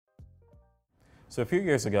So a few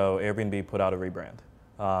years ago, Airbnb put out a rebrand.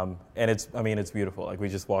 And it's beautiful. Like, we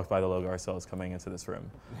just walked by the logo ourselves coming into this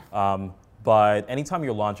room. But anytime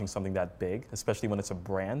you're launching something that big, especially when it's a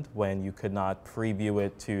brand, when you could not preview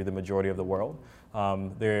it to the majority of the world,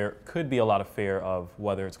 there could be a lot of fear of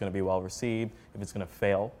whether it's going to be well received, if it's going to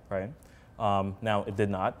fail, right? Now, it did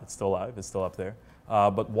not. It's still alive. It's still up there.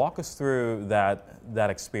 But walk us through that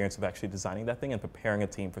experience of actually designing that thing and preparing a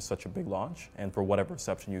team for such a big launch and for whatever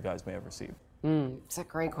reception you guys may have received. It's a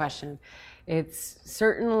great question. It's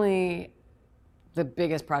certainly the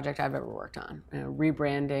biggest project I've ever worked on.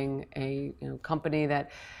 Rebranding a company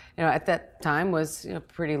that, at that time was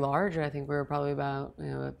pretty large. I think we were probably about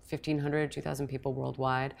 1,500, 2,000 people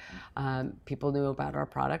worldwide. People knew about our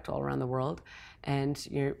product all around the world, and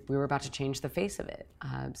we were about to change the face of it.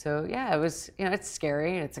 So yeah, it was. It's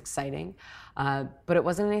scary. It's exciting, but it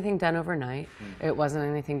wasn't anything done overnight. It wasn't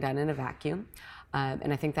anything done in a vacuum.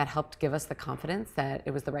 And I think that helped give us the confidence that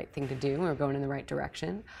it was the right thing to do. We were going in the right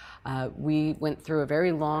direction. We went through a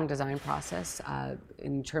very long design process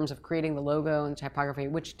in terms of creating the logo and typography,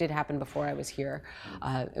 which did happen before I was here.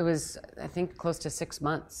 It was, I think, close to 6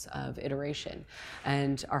 months of iteration.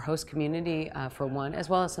 And our host community, for one, as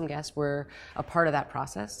well as some guests, were a part of that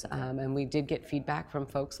process. And we did get feedback from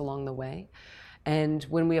folks along the way. And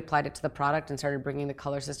when we applied it to the product and started bringing the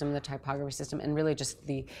color system and the typography system and really just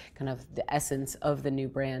the kind of the essence of the new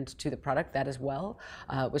brand to the product, that as well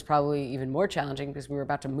was probably even more challenging because we were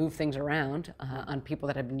about to move things around on people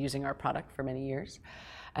that had been using our product for many years.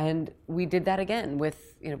 And we did that again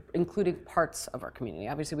with including parts of our community.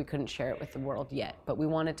 Obviously, we couldn't share it with the world yet, but we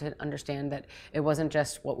wanted to understand that it wasn't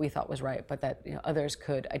just what we thought was right, but that others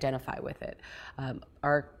could identify with it.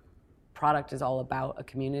 Our product is all about a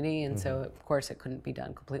community, and so of course it couldn't be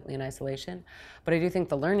done completely in isolation. But I do think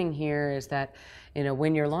the learning here is that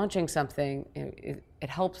when you're launching something, it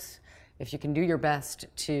helps if you can do your best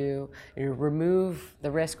to remove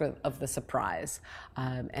the risk of the surprise,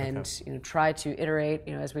 and try to iterate,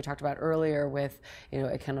 as we talked about earlier, with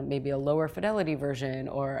a kind of maybe a lower fidelity version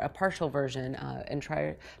or a partial version, and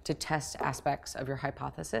try to test aspects of your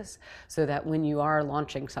hypothesis so that when you are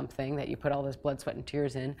launching something that you put all this blood, sweat, and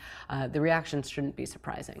tears in, the reactions shouldn't be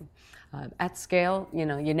surprising. At scale, you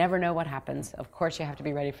never know what happens. Of course, you have to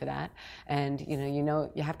be ready for that, and you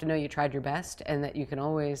have to know you tried your best, and that you can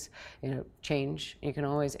always, change. You can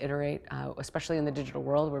always iterate. Especially in the digital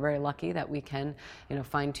world, we're very lucky that we can,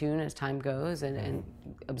 fine tune as time goes and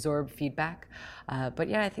absorb feedback. But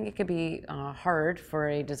yeah, I think it could be hard for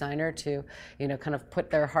a designer to, kind of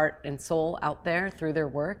put their heart and soul out there through their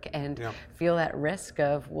work and feel that risk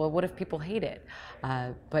of, well, what if people hate it?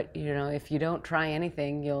 But if you don't try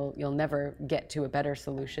anything, you'll never get to a better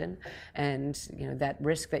solution, and that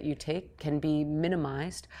risk that you take can be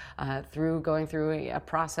minimized through going through a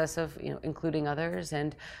process of including others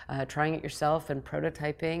and trying it yourself and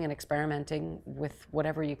prototyping and experimenting with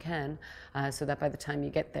whatever you can, so that by the time you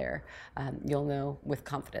get there, you'll know with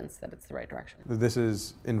confidence that it's the right direction. This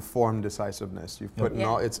is informed decisiveness. You've put in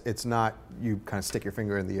all. It's not you kind of stick your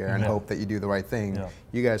finger in the air and hope that you do the right thing.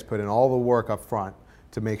 You guys put in all the work up front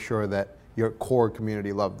to make sure that your core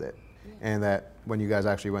community loved it. And that when you guys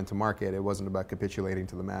actually went to market, it wasn't about capitulating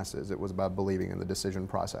to the masses. It was about believing in the decision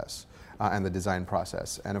process and the design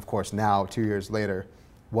process. And of course, now, 2 years later,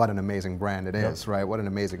 what an amazing brand it is, right? What an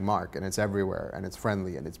amazing mark, and it's everywhere, and it's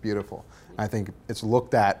friendly, and it's beautiful. I think it's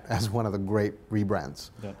looked at as one of the great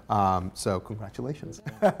rebrands. So congratulations.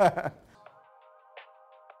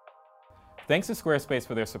 Thanks to Squarespace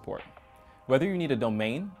for their support. Whether you need a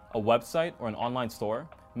domain, a website, or an online store,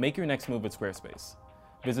 make your next move with Squarespace.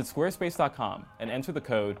 Visit squarespace.com and enter the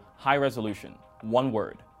code HIGHRESOLUTION, one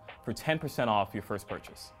word, for 10% off your first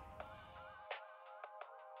purchase.